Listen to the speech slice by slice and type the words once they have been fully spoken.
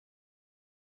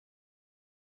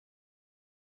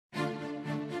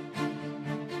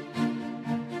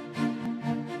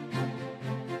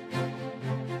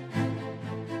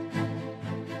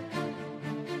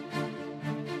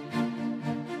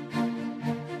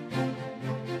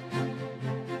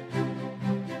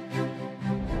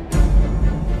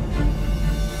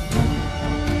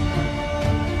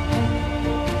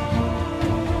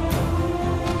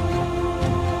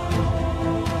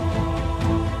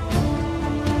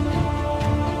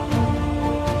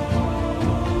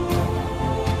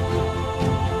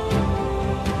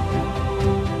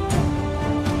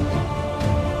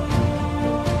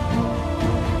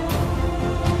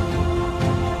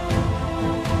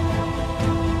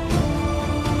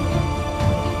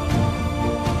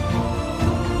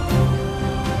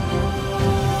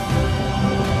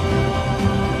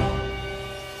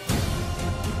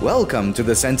Welcome to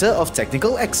the Center of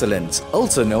Technical Excellence,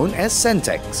 also known as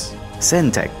CENTEXS.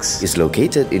 CENTEXS is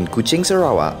located in Kuching,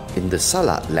 Sarawak, in the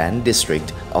Salak Land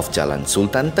District of Jalan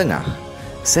Sultan Tengah.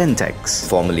 CENTEXS,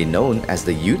 formerly known as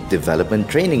the Youth Development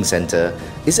Training Center,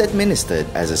 is administered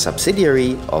as a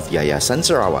subsidiary of Yayasan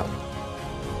Sarawak.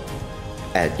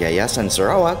 At Yayasan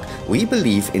Sarawak, we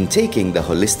believe in taking the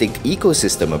holistic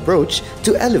ecosystem approach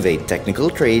to elevate technical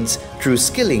trades through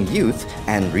skilling youth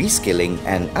and reskilling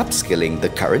and upskilling the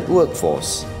current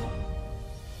workforce.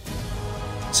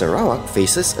 Sarawak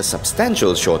faces a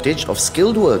substantial shortage of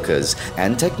skilled workers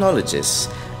and technologists.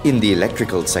 In the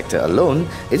electrical sector alone,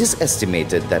 it is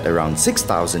estimated that around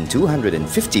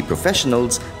 6,250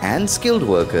 professionals and skilled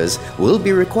workers will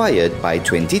be required by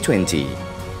 2020.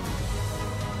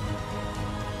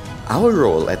 Our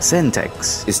role at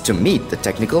CENTEXS is to meet the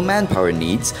technical manpower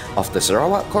needs of the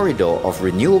Sarawak Corridor of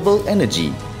Renewable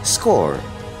Energy, SCORE.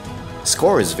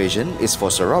 SCORE's vision is for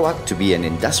Sarawak to be an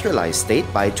industrialized state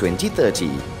by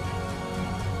 2030.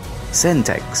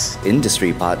 CENTEXS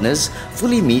industry partners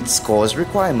fully meet SCORE's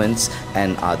requirements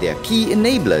and are their key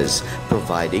enablers,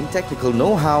 providing technical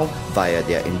know-how via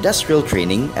their industrial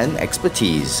training and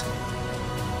expertise.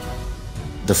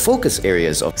 The focus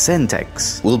areas of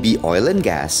CENTEXS will be oil and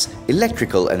gas,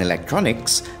 electrical and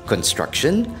electronics,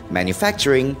 construction,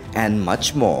 manufacturing, and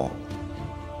much more.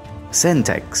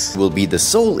 CENTEXS will be the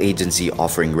sole agency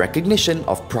offering recognition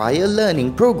of prior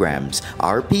learning programs,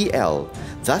 RPL,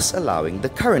 thus allowing the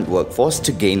current workforce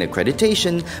to gain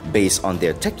accreditation based on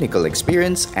their technical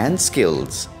experience and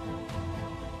skills.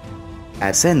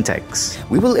 At CENTEXS,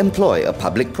 we will employ a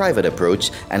public-private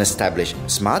approach and establish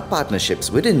smart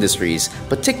partnerships with industries,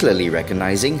 particularly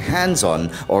recognizing hands-on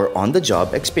or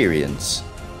on-the-job experience.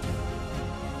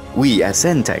 We at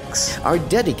CENTEXS are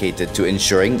dedicated to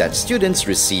ensuring that students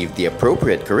receive the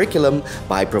appropriate curriculum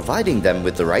by providing them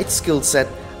with the right skill set,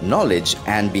 knowledge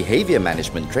and behavior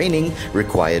management training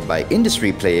required by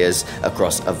industry players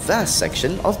across a vast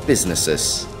section of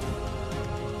businesses.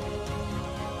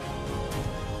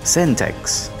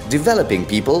 CENTEXS, developing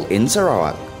people in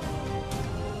Sarawak.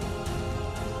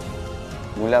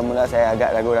 Mula-mula saya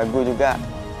agak ragu-ragu juga.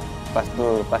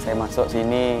 Lepas saya masuk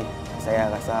sini,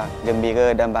 saya rasa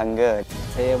gembira dan bangga.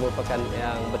 Saya merupakan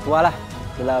yang bertuah lah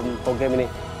dalam program ini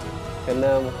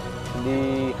kerana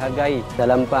dihargai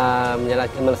dalam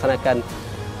melaksanakan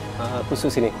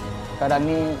kursus ini. Sekarang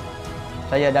ni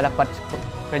saya dah dapat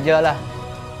kerja lah.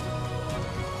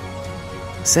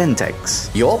 CENTEXS,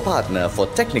 your partner for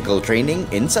technical training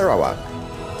in Sarawak.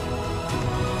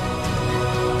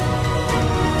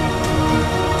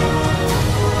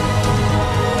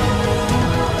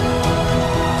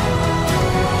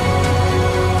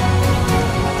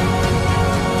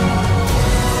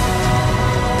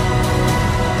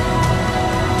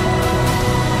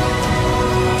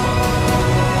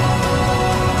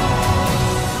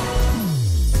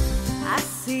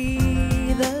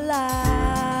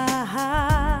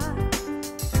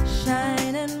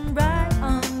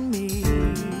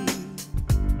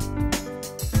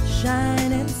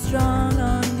 Shining strong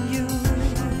on you.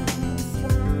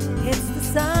 It's the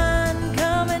sun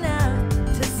coming out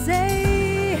to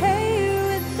say, hey,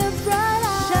 with the bright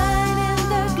eyes. Shine in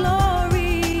the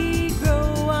glory,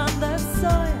 grow on the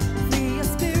soil, free your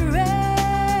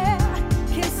spirit,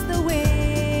 kiss the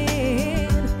wind.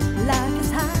 Life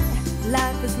is high,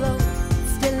 life is low,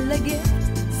 still a gift,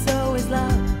 so is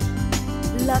love.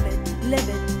 Love it, live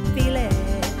it, feel it.